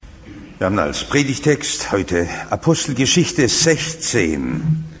Wir haben als Predigtext heute Apostelgeschichte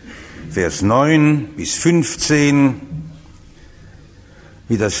 16, Vers 9 bis 15,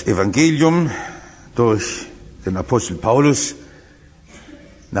 wie das Evangelium durch den Apostel Paulus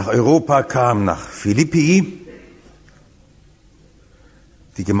nach Europa kam, nach Philippi.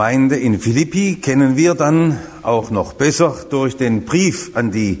 Die Gemeinde in Philippi kennen wir dann auch noch besser durch den Brief an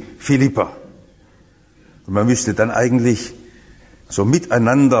die Philipper. Und man müsste dann eigentlich so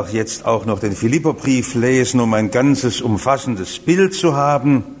miteinander jetzt auch noch den Philipperbrief lesen, um ein ganzes umfassendes Bild zu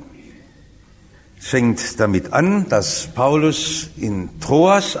haben. Es fängt damit an, dass Paulus in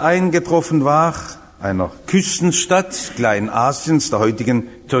Troas eingetroffen war, einer Küstenstadt Kleinasiens, der heutigen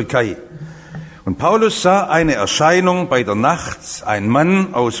Türkei. Und Paulus sah eine Erscheinung bei der Nacht. Ein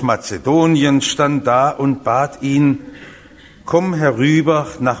Mann aus Mazedonien stand da und bat ihn: Komm herüber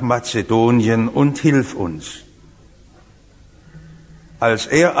nach Mazedonien und hilf uns. Als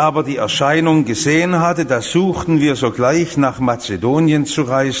er aber die Erscheinung gesehen hatte, da suchten wir sogleich nach Mazedonien zu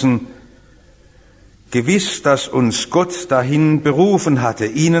reisen, gewiss, dass uns Gott dahin berufen hatte,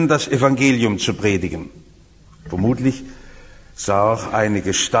 ihnen das Evangelium zu predigen. Vermutlich sah er eine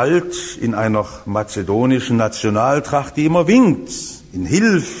Gestalt in einer mazedonischen Nationaltracht, die immer winkt, einen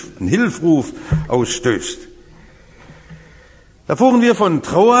Hilfruf ausstößt. Da fuhren wir von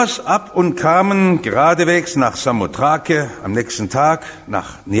Troas ab und kamen geradewegs nach Samothrake, am nächsten Tag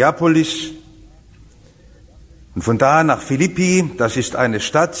nach Neapolis und von da nach Philippi. Das ist eine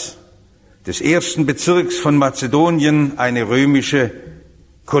Stadt des ersten Bezirks von Mazedonien, eine römische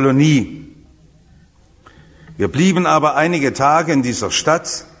Kolonie. Wir blieben aber einige Tage in dieser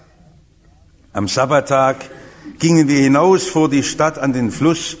Stadt. Am Sabbattag gingen wir hinaus vor die Stadt an den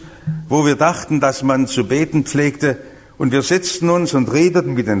Fluss, wo wir dachten, dass man zu beten pflegte. Und wir setzten uns und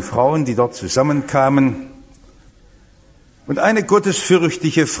redeten mit den Frauen, die dort zusammenkamen. Und eine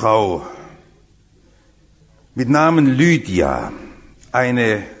gottesfürchtige Frau mit Namen Lydia,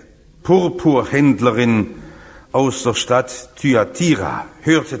 eine Purpurhändlerin aus der Stadt Thyatira,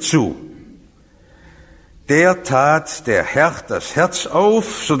 hörte zu. Der tat der Herr das Herz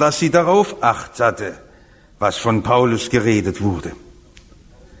auf, sodass sie darauf Acht hatte, was von Paulus geredet wurde.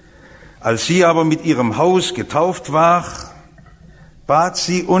 Als sie aber mit ihrem Haus getauft war, bat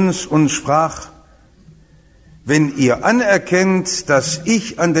sie uns und sprach: Wenn ihr anerkennt, dass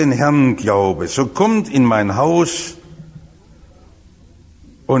ich an den Herrn glaube, so kommt in mein Haus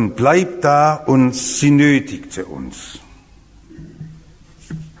und bleibt da, und sie nötigte uns.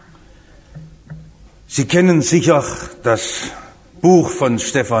 Sie kennen sicher das Buch von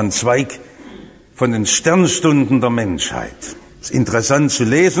Stefan Zweig von den Sternstunden der Menschheit. Es ist interessant zu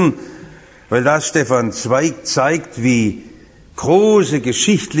lesen, weil da Stefan Zweig zeigt, wie große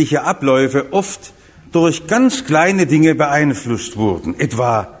geschichtliche Abläufe oft durch ganz kleine Dinge beeinflusst wurden.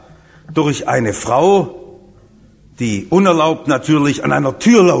 Etwa durch eine Frau, die unerlaubt natürlich an einer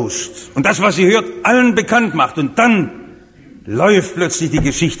Tür lauscht und das, was sie hört, allen bekannt macht. Und dann läuft plötzlich die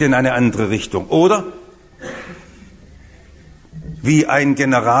Geschichte in eine andere Richtung. Oder wie ein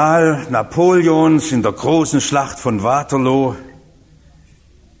General Napoleons in der großen Schlacht von Waterloo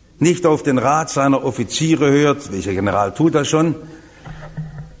nicht auf den Rat seiner Offiziere hört, welcher General tut das schon,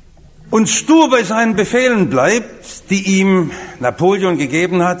 und stur bei seinen Befehlen bleibt, die ihm Napoleon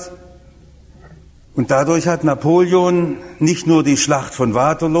gegeben hat. Und dadurch hat Napoleon nicht nur die Schlacht von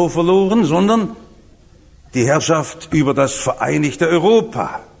Waterloo verloren, sondern die Herrschaft über das vereinigte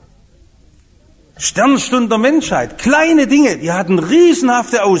Europa. Sternstunde der Menschheit, kleine Dinge, die hatten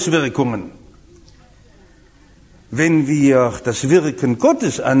riesenhafte Auswirkungen. Wenn wir das Wirken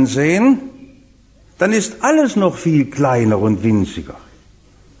Gottes ansehen, dann ist alles noch viel kleiner und winziger.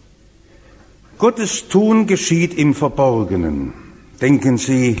 Gottes Tun geschieht im Verborgenen. Denken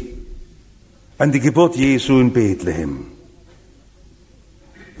Sie an die Geburt Jesu in Bethlehem.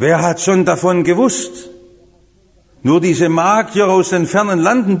 Wer hat schon davon gewusst? Nur diese Magier aus den fernen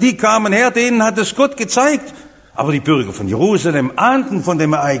Landen, die kamen her, denen hat es Gott gezeigt. Aber die Bürger von Jerusalem ahnten von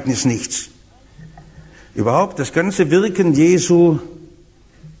dem Ereignis nichts. Überhaupt das ganze Wirken Jesu,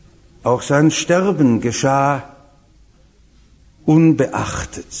 auch sein Sterben, geschah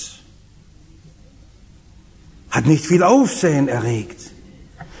unbeachtet. Hat nicht viel Aufsehen erregt.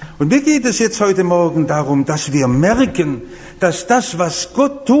 Und mir geht es jetzt heute Morgen darum, dass wir merken, dass das, was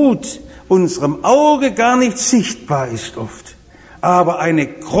Gott tut, unserem Auge gar nicht sichtbar ist oft, aber eine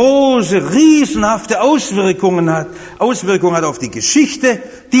große, riesenhafte Auswirkung hat auf die Geschichte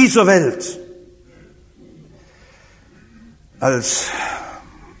dieser Welt. Als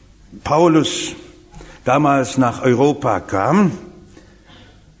Paulus damals nach Europa kam,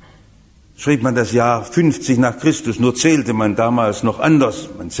 schrieb man das Jahr 50 nach Christus, nur zählte man damals noch anders.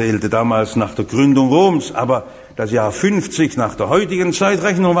 Man zählte damals nach der Gründung Roms, aber das Jahr 50 nach der heutigen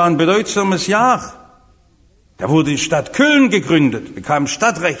Zeitrechnung war ein bedeutsames Jahr. Da wurde die Stadt Köln gegründet, bekam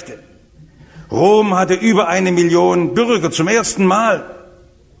Stadtrechte. Rom hatte über 1 Million Bürger zum ersten Mal.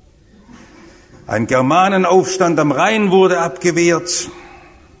 Ein Germanenaufstand am Rhein wurde abgewehrt.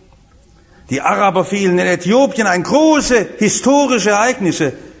 Die Araber fielen in Äthiopien, große historische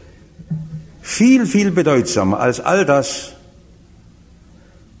Ereignisse. Viel, viel bedeutsamer als all das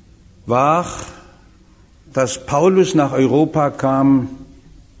war, dass Paulus nach Europa kam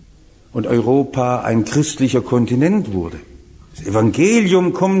und Europa ein christlicher Kontinent wurde. Das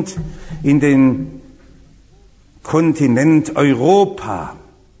Evangelium kommt in den Kontinent Europa.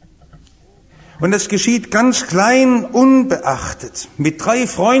 Und es geschieht ganz klein, unbeachtet. Mit 3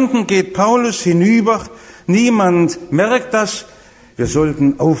 Freunden geht Paulus hinüber. Niemand merkt das. Wir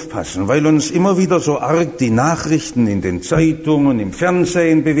sollten aufpassen, weil uns immer wieder so arg die Nachrichten in den Zeitungen, im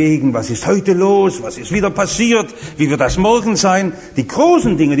Fernsehen bewegen. Was ist heute los? Was ist wieder passiert? Wie wird das morgen sein? Die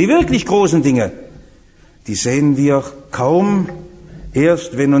großen Dinge, die wirklich großen Dinge, die sehen wir kaum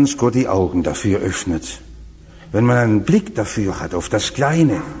erst, wenn uns Gott die Augen dafür öffnet. Wenn man einen Blick dafür hat, auf das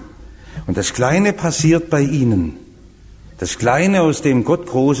Kleine. Und das Kleine passiert bei ihnen. Das Kleine, aus dem Gott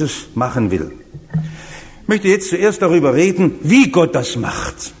Großes machen will. Ich möchte jetzt zuerst darüber reden, wie Gott das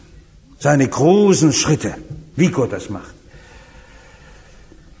macht. Seine großen Schritte, wie Gott das macht.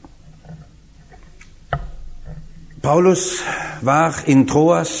 Paulus war in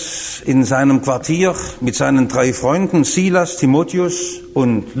Troas in seinem Quartier mit seinen 3 Freunden, Silas, Timotheus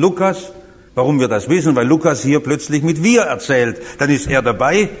und Lukas. Warum wir das wissen? Weil Lukas hier plötzlich mit wir erzählt. Dann ist er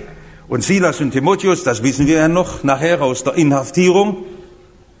dabei. Und Silas und Timotheus, das wissen wir ja noch nachher aus der Inhaftierung.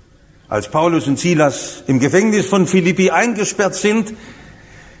 Als Paulus und Silas im Gefängnis von Philippi eingesperrt sind,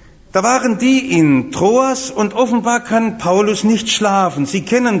 da waren die in Troas und offenbar kann Paulus nicht schlafen. Sie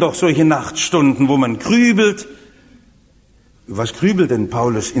kennen doch solche Nachtstunden, wo man grübelt. Was grübelt denn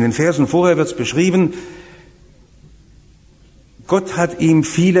Paulus? In den Versen vorher wird es beschrieben, Gott hat ihm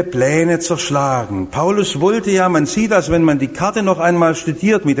viele Pläne zerschlagen. Paulus wollte ja, man sieht das, wenn man die Karte noch einmal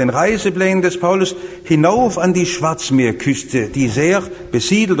studiert, mit den Reiseplänen des Paulus, hinauf an die Schwarzmeerküste, die sehr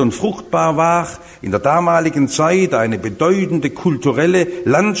besiedelt und fruchtbar war, in der damaligen Zeit eine bedeutende kulturelle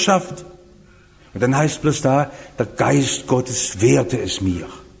Landschaft. Und dann heißt bloß da, der Geist Gottes wehrte es mir.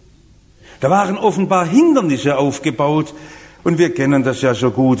 Da waren offenbar Hindernisse aufgebaut und wir kennen das ja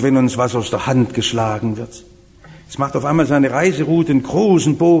so gut, wenn uns was aus der Hand geschlagen wird. Es macht auf einmal seine Reiseroute einen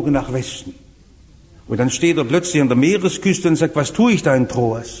großen Bogen nach Westen. Und dann steht er plötzlich an der Meeresküste und sagt, was tue ich da in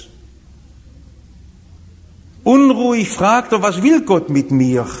Troas? Unruhig fragt er, was will Gott mit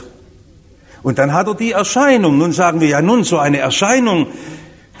mir? Und dann hat er die Erscheinung. Nun sagen wir ja, so eine Erscheinung,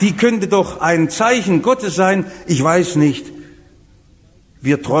 die könnte doch ein Zeichen Gottes sein. Ich weiß nicht.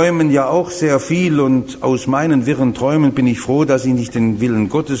 Wir träumen ja auch sehr viel und aus meinen wirren Träumen bin ich froh, dass ich nicht den Willen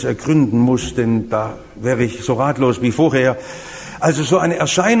Gottes ergründen muss, denn da wäre ich so ratlos wie vorher. Also so eine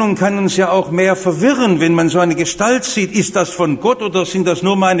Erscheinung kann uns ja auch mehr verwirren, wenn man so eine Gestalt sieht. Ist das von Gott oder sind das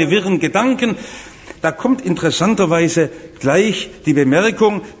nur meine wirren Gedanken? Da kommt interessanterweise gleich die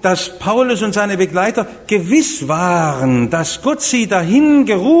Bemerkung, dass Paulus und seine Begleiter gewiss waren, dass Gott sie dahin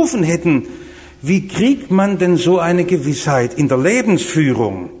gerufen hätten. Wie kriegt man denn so eine Gewissheit in der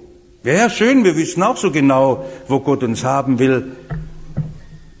Lebensführung? Wäre ja schön, wir wissen auch so genau, wo Gott uns haben will.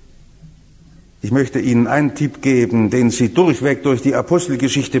 Ich möchte Ihnen einen Tipp geben, den Sie durchweg durch die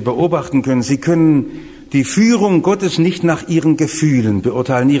Apostelgeschichte beobachten können. Sie können die Führung Gottes nicht nach Ihren Gefühlen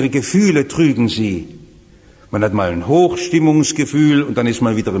beurteilen. Ihre Gefühle trügen Sie. Man hat mal ein Hochstimmungsgefühl und dann ist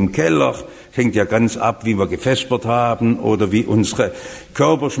man wieder im Keller. Hängt ja ganz ab, wie wir gefespert haben oder wie unsere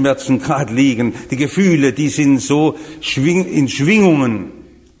Körperschmerzen gerade liegen. Die Gefühle, die sind so in Schwingungen.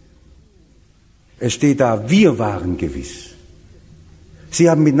 Es steht da, wir waren gewiss. Sie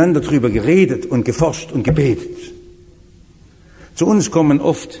haben miteinander drüber geredet und geforscht und gebetet. Zu uns kommen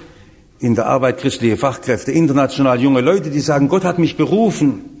oft in der Arbeit christliche Fachkräfte, international junge Leute, die sagen, Gott hat mich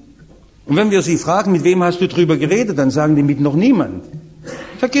berufen. Und wenn wir sie fragen, mit wem hast du drüber geredet, dann sagen die, mit noch niemand.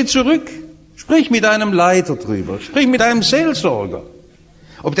 Sag, geh zurück, sprich mit einem Leiter drüber, sprich mit einem Seelsorger.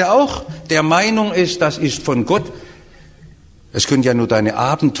 Ob der auch der Meinung ist, das ist von Gott. Es könnte ja nur deine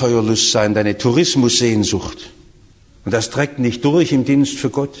Abenteuerlust sein, deine Tourismussehnsucht. Und das trägt nicht durch im Dienst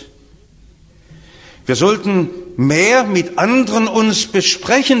für Gott. Wir sollten mehr mit anderen uns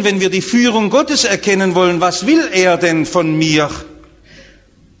besprechen, wenn wir die Führung Gottes erkennen wollen. Was will er denn von mir?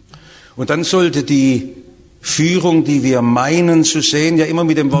 Und dann sollte die Führung, die wir meinen zu sehen, ja immer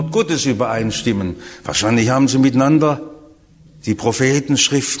mit dem Wort Gottes übereinstimmen. Wahrscheinlich haben sie miteinander die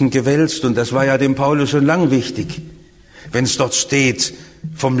Prophetenschriften gewälzt, und das war ja dem Paulus schon lang wichtig. Wenn es dort steht,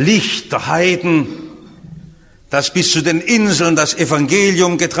 vom Licht der Heiden, dass bis zu den Inseln das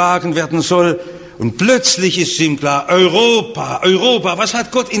Evangelium getragen werden soll, und plötzlich ist ihm klar, Europa, was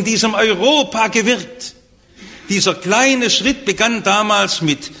hat Gott in diesem Europa gewirkt? Dieser kleine Schritt begann damals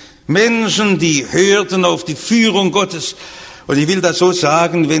mit Menschen, die hörten auf die Führung Gottes. Und ich will das so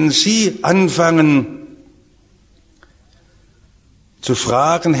sagen, wenn Sie anfangen zu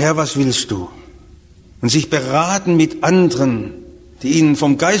fragen, Herr, was willst du? Und sich beraten mit anderen, die Ihnen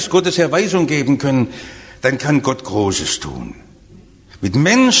vom Geist Gottes her Weisung geben können, dann kann Gott Großes tun. Mit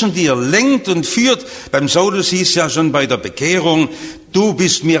Menschen, die er lenkt und führt. Beim Saulus hieß ja schon bei der Bekehrung, du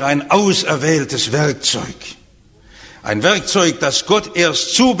bist mir ein auserwähltes Werkzeug. Ein Werkzeug, das Gott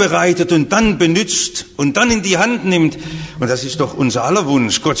erst zubereitet und dann benützt und dann in die Hand nimmt. Und das ist doch unser aller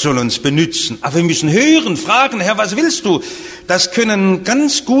Wunsch, Gott soll uns benützen. Aber wir müssen hören, fragen, Herr, was willst du? Das können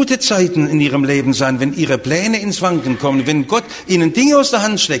ganz gute Zeiten in Ihrem Leben sein, wenn Ihre Pläne ins Wanken kommen. Wenn Gott Ihnen Dinge aus der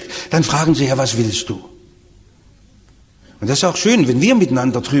Hand steckt, dann fragen Sie, Herr, was willst du? Und das ist auch schön, wenn wir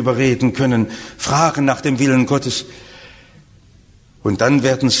miteinander drüber reden können, fragen nach dem Willen Gottes. Und dann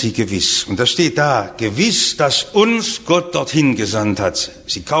werden Sie gewiss, und das steht da, gewiss, dass uns Gott dorthin gesandt hat.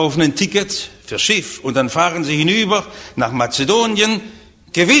 Sie kaufen ein Ticket für Schiff und dann fahren Sie hinüber nach Mazedonien.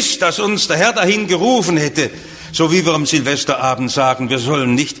 Gewiss, dass uns der Herr dahin gerufen hätte, so wie wir am Silvesterabend sagen, wir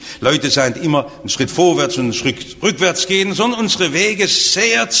sollen nicht Leute sein, die immer einen Schritt vorwärts und einen Schritt rückwärts gehen, sondern unsere Wege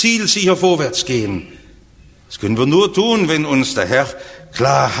sehr zielsicher vorwärts gehen. Das können wir nur tun, wenn uns der Herr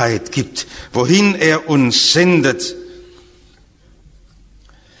Klarheit gibt, wohin er uns sendet.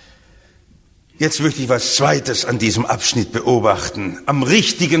 Jetzt möchte ich was Zweites an diesem Abschnitt beobachten. Am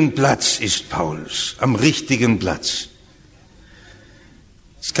richtigen Platz ist Paulus, am richtigen Platz.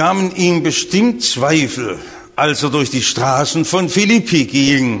 Es kamen ihm bestimmt Zweifel, als er durch die Straßen von Philippi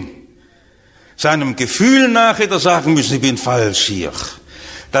ging. Seinem Gefühl nach hätte er sagen müssen, ich bin falsch hier.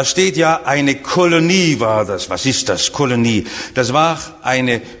 Da steht ja, eine Kolonie war das. Was ist das, Kolonie? Das war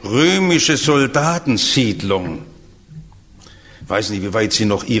eine römische Soldatensiedlung. Ich weiß nicht, wie weit Sie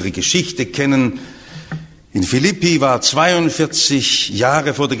noch Ihre Geschichte kennen. In Philippi war 42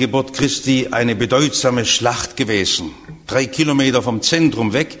 Jahre vor der Geburt Christi eine bedeutsame Schlacht gewesen. 3 Kilometer vom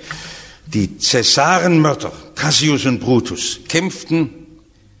Zentrum weg. Die Cäsarenmörder, Cassius und Brutus, kämpften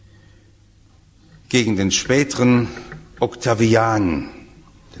gegen den späteren Octavian,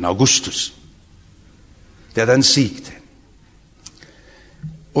 den Augustus, der dann siegte.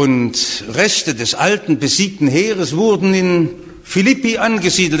 Und Reste des alten besiegten Heeres wurden in Philippi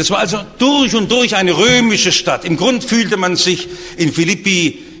angesiedelt. Es war also durch und durch eine römische Stadt. Im Grund fühlte man sich in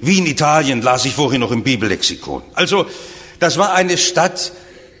Philippi wie in Italien, las ich vorhin noch im Bibellexikon. Also das war eine Stadt,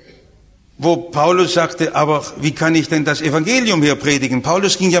 wo Paulus sagte, aber wie kann ich denn das Evangelium hier predigen?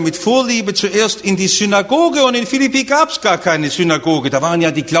 Paulus ging ja mit Vorliebe zuerst in die Synagoge und in Philippi gab es gar keine Synagoge. Da waren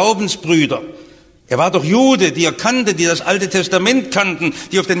ja die Glaubensbrüder. Er war doch Jude, die er kannte, die das Alte Testament kannten,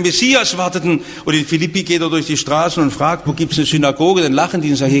 die auf den Messias warteten. Und in Philippi geht er durch die Straßen und fragt, wo gibt's eine Synagoge? Dann lachen die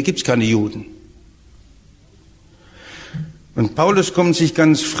und sagen, hier gibt's keine Juden. Und Paulus kommt sich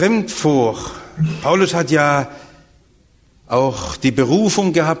ganz fremd vor. Paulus hat ja auch die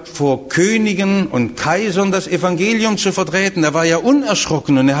Berufung gehabt, vor Königen und Kaisern das Evangelium zu vertreten. Er war ja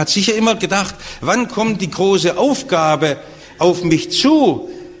unerschrocken und er hat sicher immer gedacht, wann kommt die große Aufgabe auf mich zu?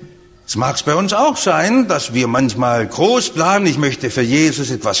 Es mag es bei uns auch sein, dass wir manchmal groß planen, ich möchte für Jesus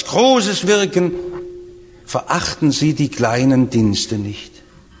etwas Großes wirken. Verachten Sie die kleinen Dienste nicht.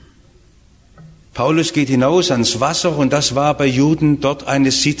 Paulus geht hinaus ans Wasser und das war bei Juden dort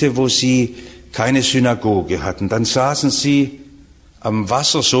eine Sitte, wo sie keine Synagoge hatten. Dann saßen sie am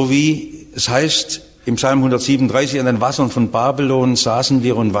Wasser, so wie es heißt im Psalm 137, an den Wassern von Babylon saßen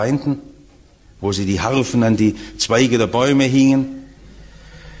wir und weinten, wo sie die Harfen an die Zweige der Bäume hingen.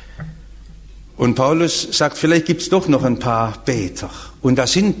 Und Paulus sagt, vielleicht gibt's doch noch ein paar Beter. Und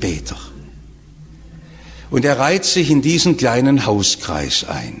das sind Beter. Und er reiht sich in diesen kleinen Hauskreis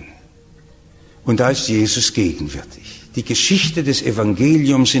ein. Und da ist Jesus gegenwärtig. Die Geschichte des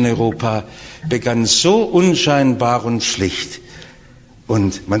Evangeliums in Europa begann so unscheinbar und schlicht.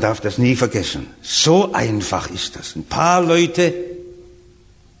 Und man darf das nie vergessen. So einfach ist das. Ein paar Leute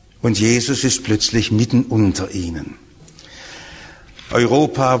und Jesus ist plötzlich mitten unter ihnen.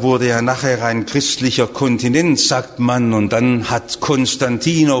 Europa wurde ja nachher ein christlicher Kontinent, sagt man, und dann hat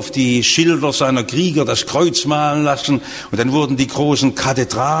Konstantin auf die Schilder seiner Krieger das Kreuz malen lassen und dann wurden die großen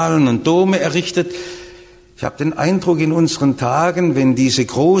Kathedralen und Dome errichtet. Ich habe den Eindruck in unseren Tagen, wenn diese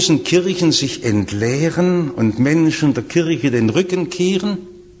großen Kirchen sich entleeren und Menschen der Kirche den Rücken kehren,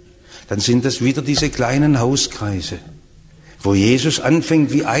 dann sind das wieder diese kleinen Hauskreise. wo Jesus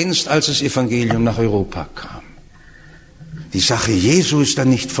anfängt wie einst, als das Evangelium nach Europa kam. Die Sache Jesu ist dann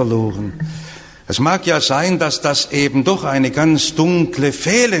nicht verloren. Es mag ja sein, dass das eben doch eine ganz dunkle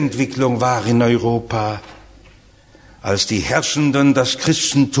Fehlentwicklung war in Europa, als die Herrschenden das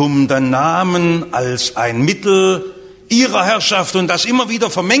Christentum dann nahmen als ein Mittel ihrer Herrschaft und das immer wieder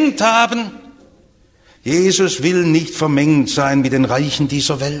vermengt haben. Jesus will nicht vermengt sein mit den Reichen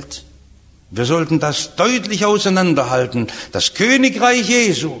dieser Welt. Wir sollten das deutlich auseinanderhalten. Das Königreich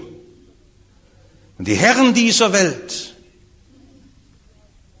Jesu und die Herren dieser Welt.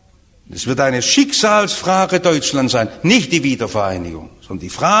 Es wird eine Schicksalsfrage Deutschlands sein, nicht die Wiedervereinigung, sondern die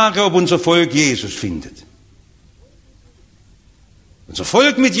Frage, ob unser Volk Jesus findet. Unser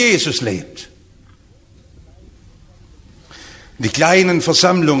Volk mit Jesus lebt. Die kleinen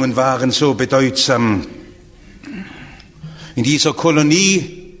Versammlungen waren so bedeutsam. In dieser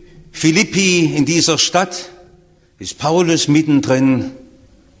Kolonie Philippi, in dieser Stadt, ist Paulus mittendrin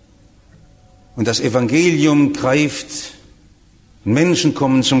und das Evangelium greift und Menschen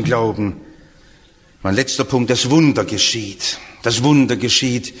kommen zum Glauben. Mein letzter Punkt, das Wunder geschieht. Das Wunder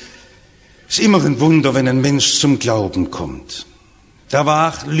geschieht. Es ist immer ein Wunder, wenn ein Mensch zum Glauben kommt. Da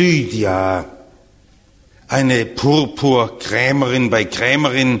war Lydia, eine Purpurkrämerin. Bei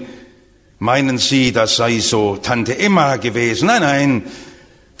Krämerin meinen Sie, das sei so Tante Emma gewesen. Nein, nein,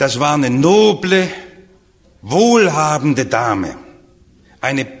 das war eine noble, wohlhabende Dame,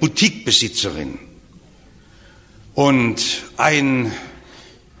 eine Boutiquebesitzerin. Und ein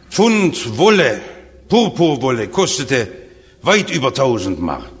Pfund Wolle, Purpurwolle, kostete weit über 1000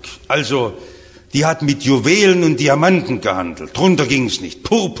 Mark. Also, die hat mit Juwelen und Diamanten gehandelt. Drunter ging's nicht.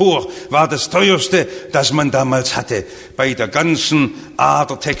 Purpur war das teuerste, das man damals hatte bei der ganzen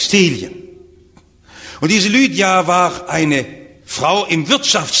Ader Textilien. Und diese Lydia war eine Frau im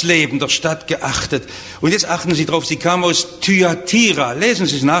Wirtschaftsleben der Stadt geachtet. Und jetzt achten Sie drauf, sie kam aus Thyatira. Lesen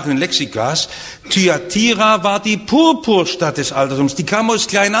Sie es nach in den Lexikas. Thyatira war die Purpurstadt des Altertums. Die kam aus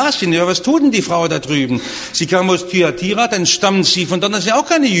Kleinasien. Ja, was tut denn die Frau da drüben? Sie kam aus Thyatira, dann stammt sie von dort. Das ist ja auch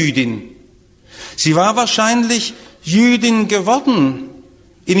keine Jüdin. Sie war wahrscheinlich Jüdin geworden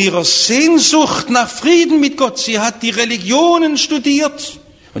in ihrer Sehnsucht nach Frieden mit Gott. Sie hat die Religionen studiert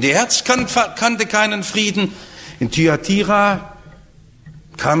und ihr Herz kannte keinen Frieden. In Thyatira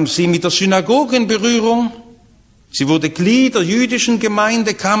kam sie mit der Synagoge in Berührung. Sie wurde Glied der jüdischen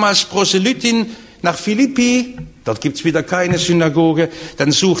Gemeinde, kam als Proselytin nach Philippi. Dort gibt's wieder keine Synagoge.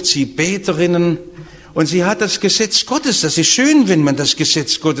 Dann sucht sie Beterinnen. Und sie hat das Gesetz Gottes. Das ist schön, wenn man das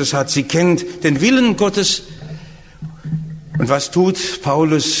Gesetz Gottes hat. Sie kennt den Willen Gottes. Und was tut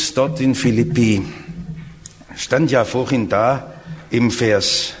Paulus dort in Philippi? Stand ja vorhin da im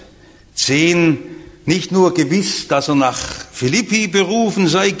Vers 10. Nicht nur gewiss, dass er nach Philippi berufen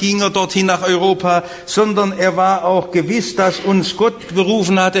sei, ging er dorthin nach Europa, sondern er war auch gewiss, dass uns Gott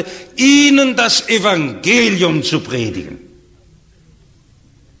berufen hatte, ihnen das Evangelium zu predigen.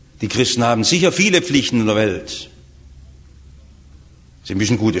 Die Christen haben sicher viele Pflichten in der Welt. Sie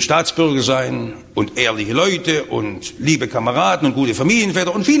müssen gute Staatsbürger sein und ehrliche Leute und liebe Kameraden und gute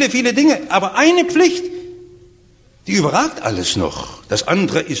Familienväter und viele, viele Dinge. Aber eine Pflicht, die überragt alles noch. Das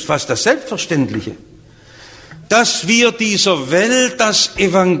andere ist fast das Selbstverständliche. Dass wir dieser Welt das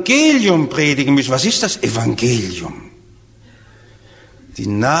Evangelium predigen müssen. Was ist das Evangelium? Die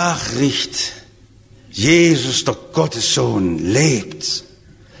Nachricht, Jesus, der Gottessohn, lebt.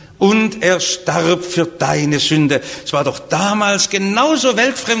 Und er starb für deine Sünde. Es war doch damals genauso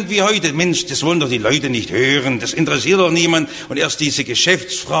weltfremd wie heute. Mensch, das wollen doch die Leute nicht hören. Das interessiert doch niemand. Und erst diese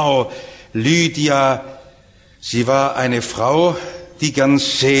Geschäftsfrau, Lydia, sie war eine Frau, die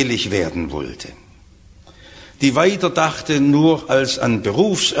ganz selig werden wollte. Die weiter dachte nur als an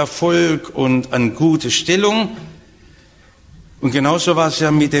Berufserfolg und an gute Stellung. Und genauso war es ja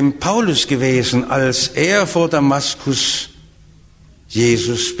mit dem Paulus gewesen, als er vor Damaskus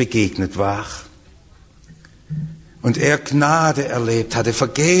Jesus begegnet war. Und er Gnade erlebt hatte,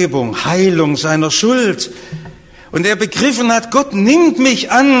 Vergebung, Heilung seiner Schuld. Und er begriffen hat, Gott nimmt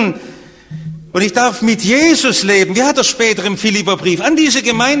mich an. Und ich darf mit Jesus leben. Wie hat er später im Philipperbrief an diese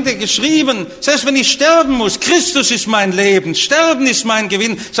Gemeinde geschrieben? Selbst wenn ich sterben muss, Christus ist mein Leben, Sterben ist mein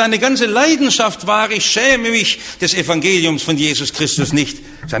Gewinn. Seine ganze Leidenschaft war, ich schäme mich des Evangeliums von Jesus Christus nicht.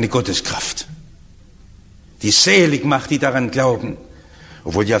 Seine Gotteskraft, die selig macht, die daran glauben.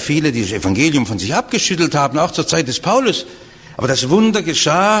 Obwohl ja viele dieses Evangelium von sich abgeschüttelt haben, auch zur Zeit des Paulus. Aber das Wunder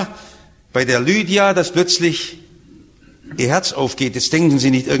geschah bei der Lydia, dass plötzlich ihr Herz aufgeht. Jetzt denken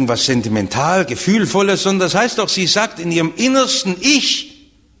Sie nicht irgendwas sentimental, gefühlvolles, sondern das heißt doch, sie sagt in ihrem Innersten, nicht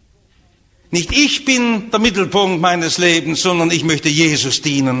ich bin der Mittelpunkt meines Lebens, sondern ich möchte Jesus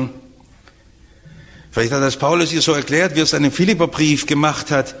dienen. Vielleicht hat das Paulus ihr so erklärt, wie er es dann im Philipperbrief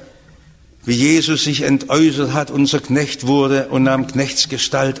gemacht hat, wie Jesus sich entäußert hat, unser Knecht wurde und nahm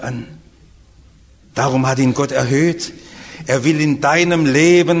Knechtsgestalt an. Darum hat ihn Gott erhöht. Er will in deinem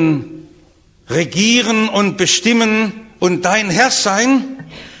Leben regieren und bestimmen und dein Herr sein.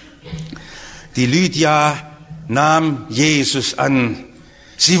 Die Lydia nahm Jesus an.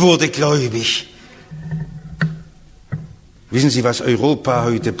 Sie wurde gläubig. Wissen Sie, was Europa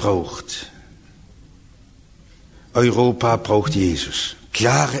heute braucht? Europa braucht Jesus.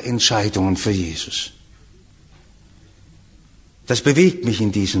 Klare Entscheidungen für Jesus. Das bewegt mich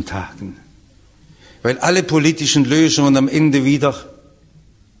in diesen Tagen, weil alle politischen Lösungen am Ende wieder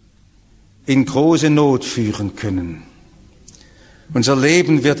in große Not führen können. Unser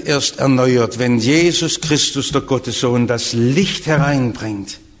Leben wird erst erneuert, wenn Jesus Christus, der Gottessohn, das Licht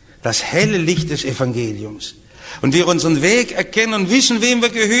hereinbringt, das helle Licht des Evangeliums. Und wir unseren Weg erkennen und wissen, wem wir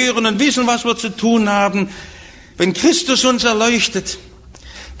gehören und wissen, was wir zu tun haben. Wenn Christus uns erleuchtet,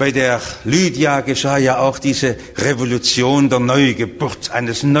 bei der Lydia geschah ja auch diese Revolution der Neugeburt,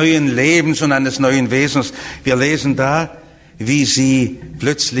 eines neuen Lebens und eines neuen Wesens. Wir lesen da, wie sie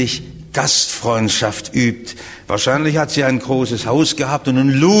plötzlich Gastfreundschaft übt. Wahrscheinlich hat sie ein großes Haus gehabt und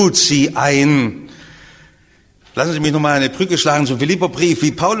nun lud sie ein. Lassen Sie mich nochmal eine Brücke schlagen zum Philipperbrief,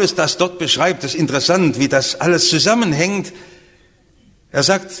 wie Paulus das dort beschreibt. Das ist interessant, wie das alles zusammenhängt. Er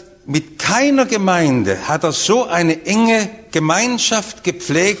sagt, mit keiner Gemeinde hat er so eine enge Gemeinschaft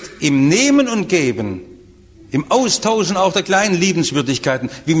gepflegt im Nehmen und Geben, im Austauschen auch der kleinen Liebenswürdigkeiten,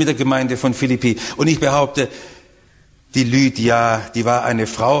 wie mit der Gemeinde von Philippi. Und ich behaupte, die Lydia, die war eine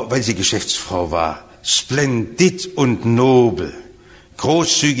Frau, weil sie Geschäftsfrau war, splendid und nobel,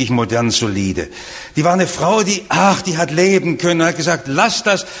 großzügig, modern, solide. Die war eine Frau, die hat leben können, hat gesagt, lass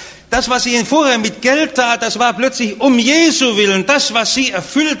das, was sie vorher mit Geld tat, das war plötzlich um Jesu willen, das, was sie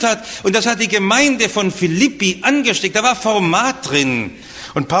erfüllt hat, und das hat die Gemeinde von Philippi angesteckt, da war Format drin.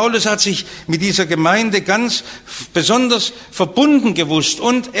 Und Paulus hat sich mit dieser Gemeinde ganz besonders verbunden gewusst,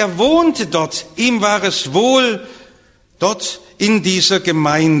 und er wohnte dort, ihm war es wohl dort in dieser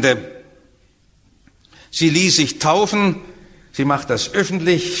Gemeinde. Sie ließ sich taufen, sie macht das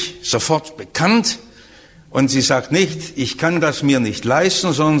öffentlich, sofort bekannt, und sie sagt nicht, ich kann das mir nicht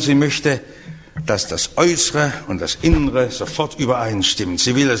leisten, sondern sie möchte, dass das Äußere und das Innere sofort übereinstimmen.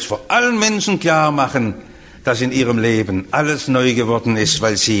 Sie will es vor allen Menschen klar machen, dass in ihrem Leben alles neu geworden ist,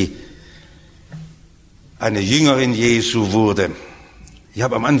 weil sie eine Jüngerin Jesu wurde. Ich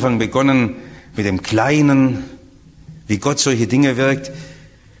habe am Anfang begonnen mit dem Kleinen, wie Gott solche Dinge wirkt.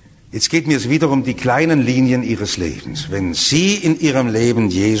 Jetzt geht mir es wieder um die kleinen Linien ihres Lebens. Wenn Sie in Ihrem Leben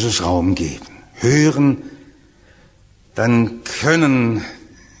Jesus Raum geben, hören, dann können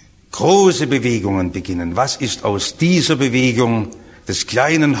große Bewegungen beginnen. Was ist aus dieser Bewegung des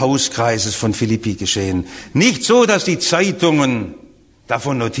kleinen Hauskreises von Philippi geschehen? Nicht so, dass die Zeitungen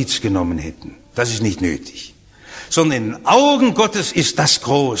davon Notiz genommen hätten. Das ist nicht nötig. Sondern in den Augen Gottes ist das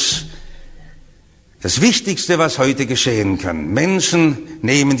groß. Das Wichtigste, was heute geschehen kann. Menschen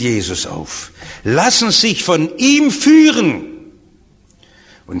nehmen Jesus auf, lassen sich von ihm führen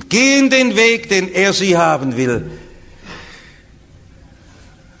und gehen den Weg, den er sie haben will.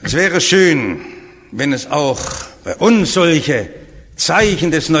 Es wäre schön, wenn es auch bei uns solche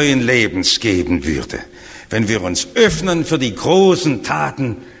Zeichen des neuen Lebens geben würde, wenn wir uns öffnen für die großen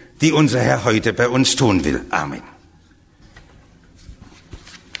Taten, die unser Herr heute bei uns tun will. Amen.